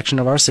is the section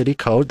of our city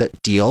code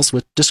that deals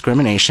with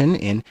discrimination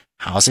in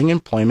housing,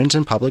 employment,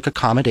 and public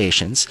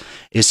accommodations,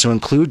 is to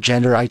include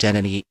gender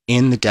identity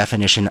in the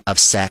definition of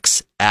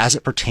sex as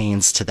it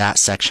pertains to that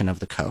section of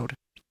the code.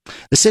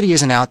 The city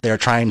isn't out there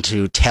trying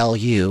to tell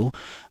you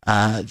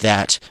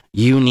that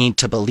you need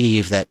to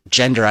believe that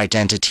gender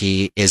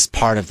identity is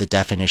part of the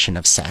definition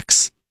of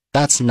sex.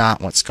 That's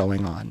not what's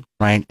going on,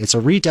 right? It's a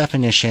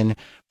redefinition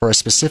for a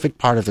specific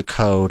part of the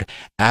code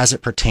as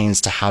it pertains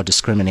to how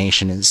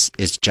discrimination is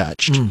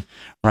judged,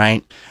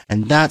 right?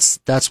 And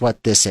that's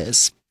what this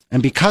is.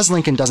 And because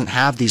Lincoln doesn't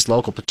have these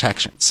local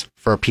protections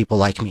for people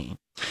like me,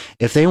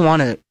 if they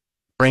want to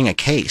bring a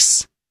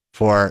case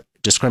for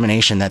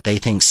discrimination that they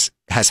think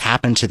has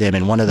happened to them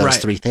in one of those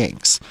three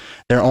things,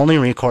 their only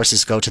recourse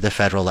is go to the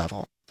federal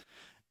level.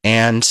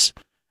 And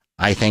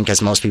I think,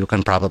 as most people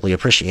can probably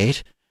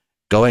appreciate,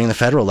 going the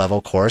federal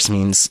level course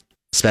means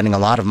spending a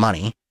lot of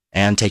money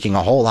and taking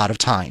a whole lot of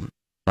time,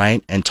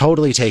 right? And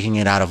totally taking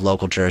it out of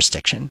local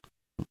jurisdiction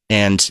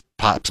and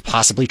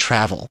possibly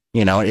travel.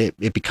 You know,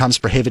 it becomes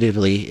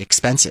prohibitively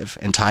expensive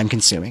and time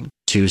consuming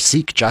to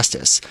seek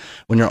justice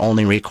when your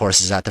only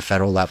recourse is at the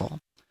federal level.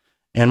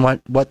 And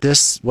what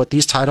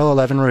these Title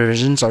 11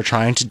 revisions are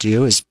trying to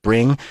do is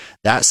bring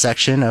that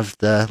section of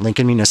the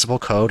Lincoln Municipal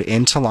Code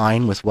into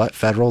line with what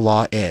federal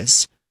law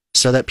is,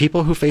 so that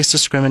people who face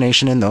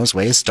discrimination in those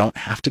ways don't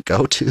have to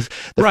go to the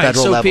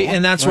federal level.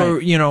 And that's where,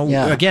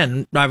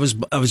 again, I was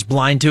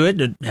blind to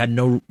it, had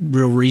no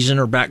real reason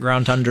or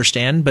background to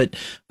understand, but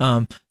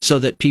so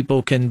that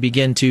people can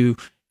begin to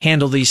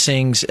handle these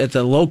things at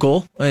the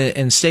local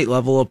and state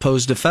level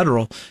opposed to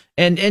federal.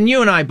 And you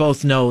and I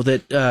both know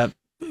that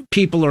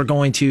people are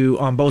going to,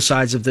 on both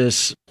sides of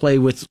this, play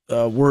with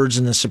words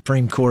in the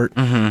Supreme Court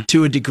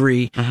to a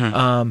degree.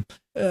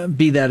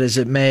 Be that as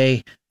it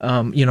may,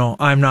 I'm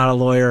not a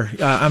lawyer.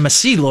 I'm a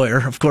sea lawyer,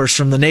 of course,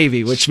 from the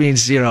Navy, which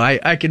means,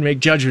 I can make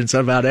judgments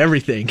about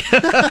everything.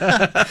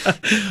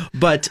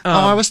 But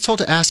I was told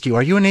to ask you,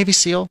 are you a Navy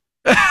SEAL?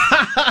 All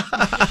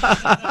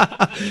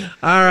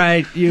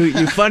right,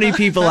 you funny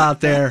people out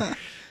there.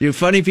 You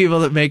funny people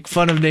that make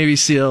fun of Navy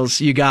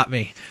SEALs, you got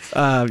me.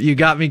 You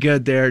got me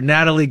good there.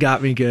 Natalie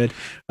got me good.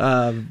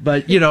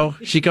 But,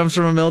 she comes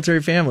from a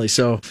military family,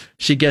 so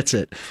she gets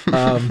it.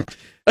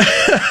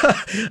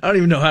 I don't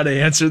even know how to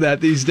answer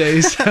that these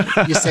days.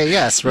 You say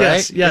yes,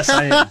 right? Yes,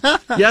 I am.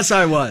 Yes,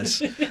 I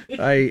was.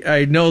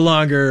 I no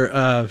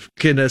longer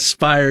can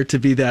aspire to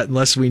be that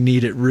unless we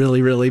need it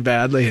really, really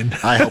badly. And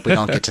I hope we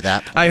don't get to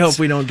that point. I hope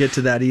we don't get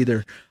to that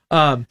either.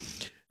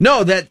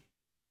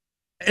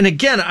 And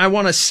again, I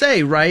want to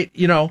say, right,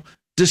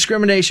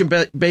 discrimination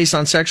based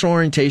on sexual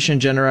orientation,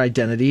 gender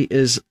identity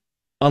is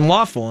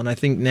unlawful. And I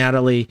think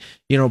Natalie,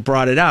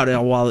 brought it out.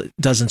 While it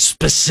doesn't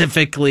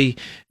specifically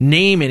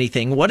name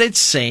anything, what it's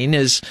saying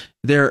is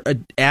they're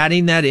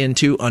adding that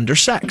into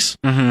undersex,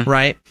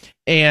 right?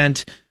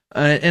 And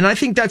I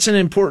think that's an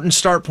important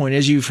start point.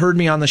 As you've heard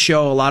me on the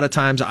show, a lot of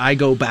times I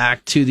go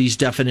back to these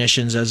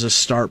definitions as a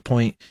start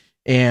point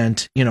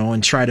and,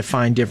 and try to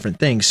find different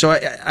things. So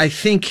I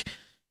think,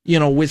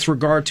 with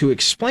regard to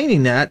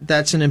explaining that,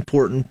 that's an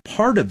important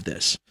part of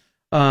this.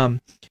 One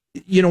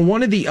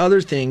of the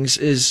other things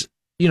is,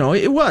 I'm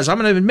going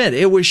to admit,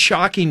 it was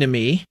shocking to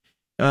me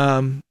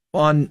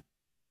on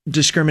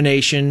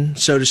discrimination,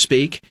 so to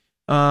speak,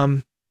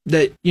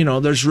 that,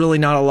 there's really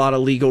not a lot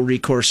of legal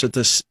recourse at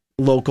this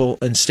local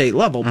and state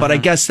level. But I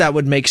guess that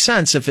would make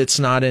sense if it's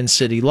not in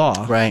city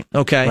law. Right.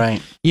 Okay.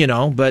 Right.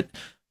 But,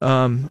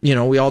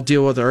 we all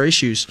deal with our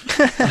issues.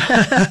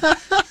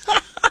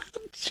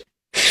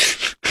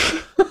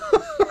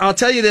 I'll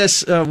tell you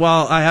this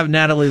while I have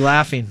Natalie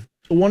laughing.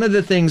 One of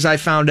the things I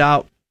found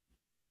out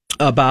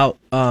about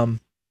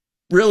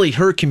really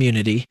her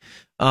community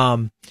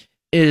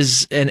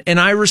is, and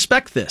I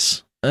respect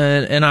this,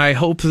 and I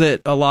hope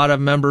that a lot of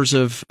members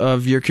of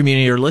your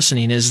community are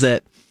listening, is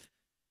that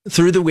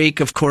through the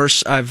week, of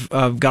course, I've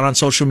got on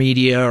social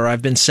media, or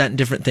I've been sent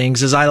different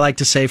things, as I like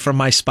to say, from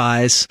my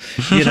spies.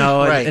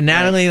 Right, and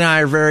Natalie and I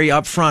are very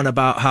upfront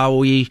about how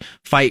we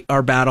fight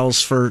our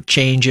battles for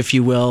change, if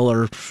you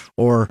will,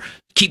 or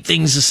keep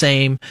things the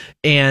same.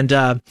 And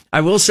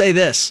I will say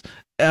this.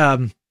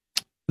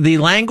 The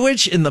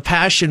language and the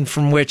passion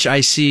from which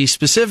I see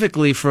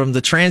specifically from the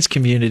trans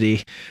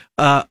community,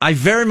 I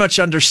very much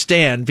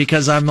understand,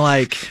 because I'm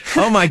like,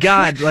 oh my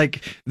God,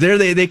 like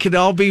they could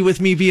all be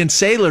with me being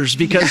sailors,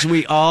 because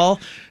we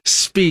all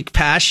speak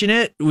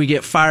passionate. We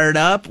get fired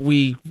up.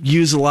 We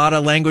use a lot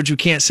of language we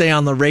can't say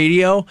on the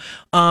radio.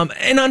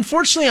 And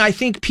unfortunately, I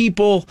think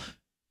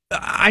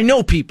I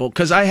know people,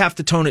 because I have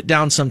to tone it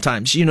down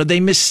sometimes.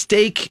 They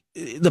mistake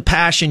the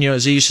passion,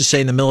 as they used to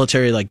say in the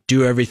military, like,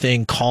 do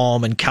everything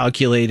calm and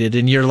calculated.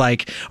 And you're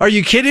like, are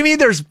you kidding me?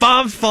 There's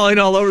bombs falling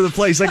all over the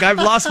place. Like, I've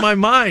lost my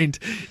mind,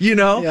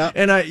 Yeah.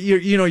 And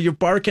you're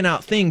barking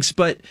out things.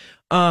 But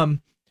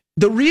the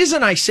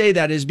reason I say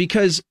that is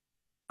because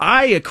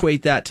I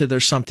equate that to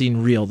there's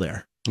something real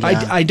there.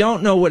 Yeah. I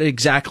don't know what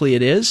exactly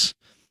it is,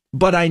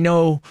 but I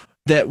know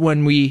that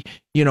when we,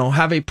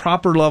 have a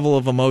proper level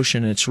of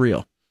emotion, it's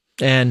real.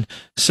 And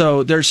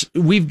so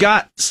we've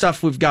got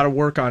stuff we've got to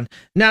work on.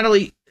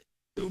 Natalie,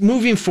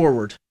 moving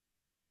forward,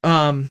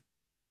 what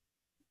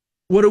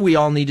do we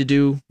all need to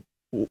do?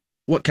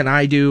 What can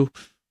I do?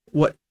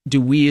 What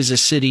do we as a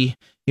city?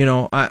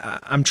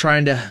 I'm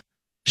trying to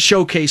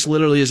showcase,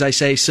 literally, as I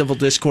say, civil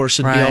discourse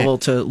and be able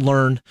to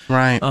learn.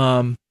 Right.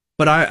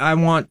 But I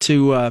want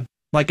to,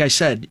 like I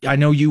said, I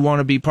know you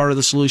want to be part of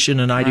the solution,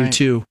 and I do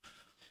too.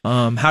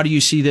 How do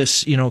you see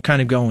this,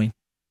 kind of going?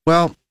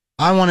 Well,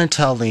 I want to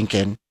tell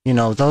Lincoln,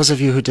 those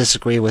of you who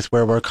disagree with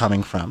where we're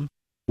coming from,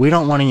 we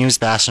don't want to use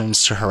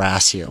bathrooms to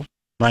harass you,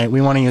 right?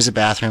 We want to use a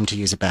bathroom to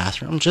use a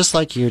bathroom, just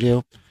like you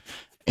do.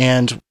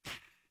 And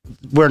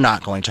we're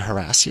not going to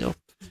harass you.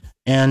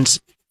 And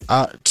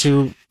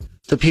to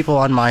the people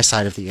on my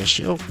side of the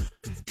issue,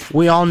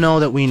 we all know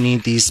that we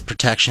need these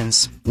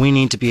protections. We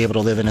need to be able to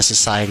live in a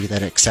society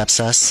that accepts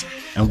us,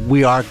 and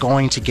we are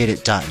going to get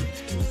it done.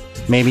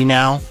 Maybe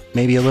now,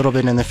 maybe a little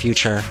bit in the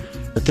future,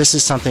 but this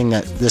is something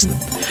that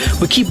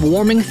We keep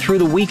warming through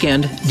the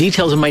weekend.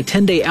 Details of my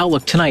 10-day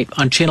outlook tonight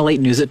on Channel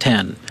 8 News at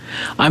 10.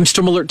 I'm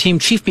Storm Alert Team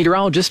Chief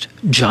Meteorologist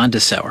John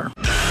DeSauer.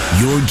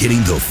 You're getting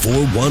the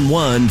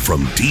 411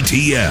 from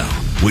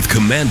DTL with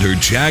Commander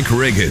Jack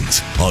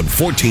Riggins on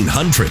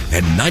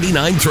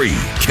 1499.3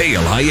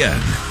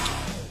 KLIN.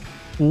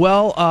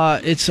 Well,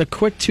 it's a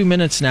quick 2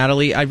 minutes,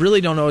 Natalie. I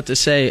really don't know what to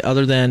say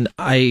other than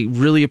I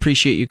really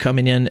appreciate you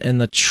coming in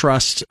and the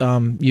trust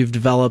you've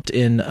developed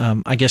in,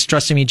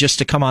 trusting me just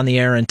to come on the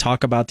air and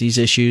talk about these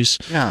issues.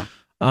 Yeah.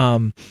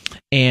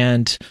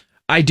 And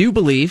I do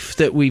believe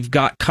that we've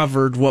got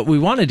covered what we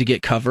wanted to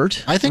get covered.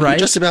 I think we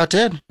just about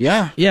did.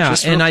 Yeah. Yeah,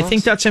 and I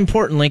think that's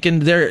important, Lincoln.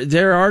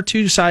 There are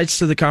two sides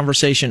to the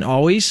conversation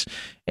always.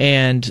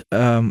 And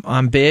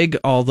I'm big,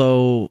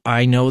 although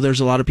I know there's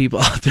a lot of people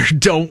out there who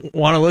don't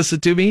want to listen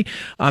to me.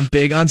 I'm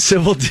big on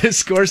civil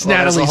discourse. Well,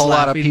 Natalie's there's a whole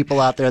laughing. lot of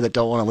people out there that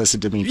don't want to listen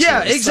to me.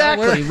 Yeah, too.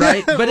 exactly, So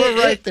right. But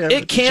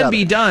it can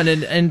be done.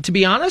 And to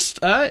be honest,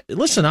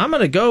 listen, I'm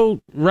going to go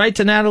right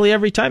to Natalie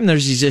every time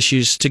there's these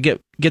issues to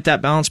get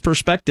that balanced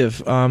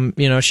perspective.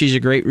 She's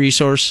a great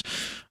resource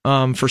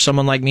for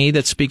someone like me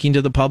that's speaking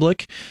to the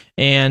public.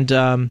 And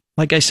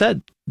like I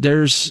said,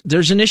 there's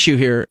an issue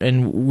here,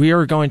 and we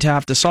are going to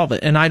have to solve it.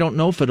 And I don't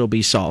know if it'll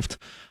be solved.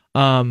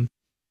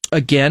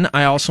 Again,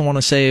 I also want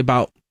to say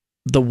about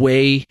the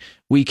way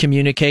we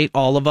communicate,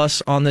 all of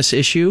us, on this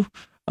issue,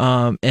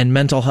 and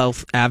mental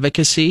health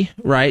advocacy,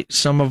 right?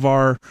 Some of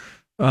our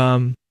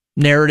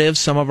narratives,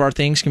 some of our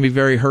things can be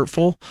very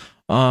hurtful.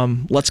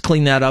 Let's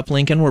clean that up,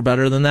 Lincoln. We're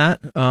better than that.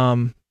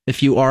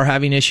 If you are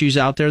having issues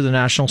out there, the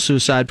National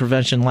Suicide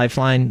Prevention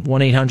Lifeline,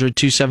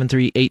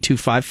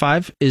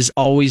 1-800-273-8255 is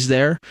always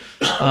there.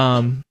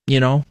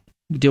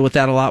 We deal with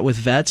that a lot with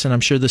vets, and I'm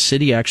sure the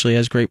city actually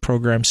has great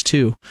programs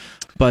too.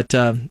 But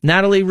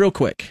Natalie, real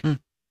quick,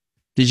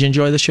 did you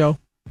enjoy the show?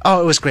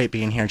 Oh, it was great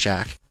being here,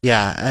 Jack.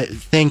 Yeah,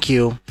 thank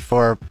you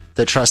for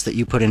the trust that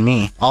you put in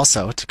me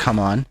also to come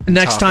on.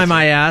 Next time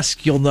I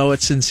ask, you'll know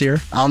it's sincere.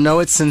 I'll know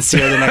it's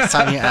sincere the next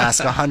time you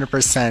ask,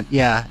 100%.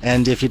 Yeah,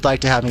 and if you'd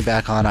like to have me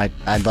back on,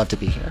 I'd love to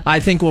be here. I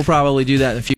think we'll probably do that in the future.